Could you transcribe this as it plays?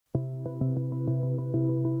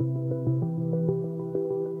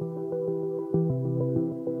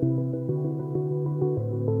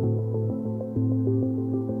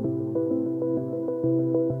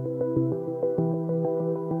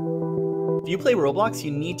play Roblox,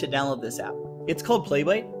 you need to download this app. It's called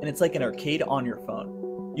Playbite, and it's like an arcade on your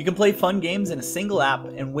phone. You can play fun games in a single app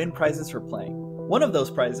and win prizes for playing. One of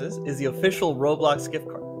those prizes is the official Roblox gift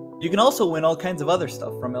card. You can also win all kinds of other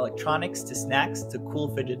stuff, from electronics to snacks to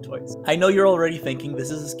cool fidget toys. I know you're already thinking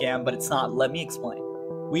this is a scam, but it's not. Let me explain.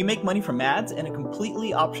 We make money from ads and a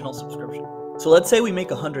completely optional subscription. So let's say we make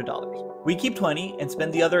 $100. We keep 20 and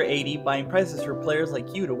spend the other 80 buying prizes for players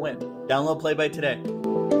like you to win. Download Playbite today.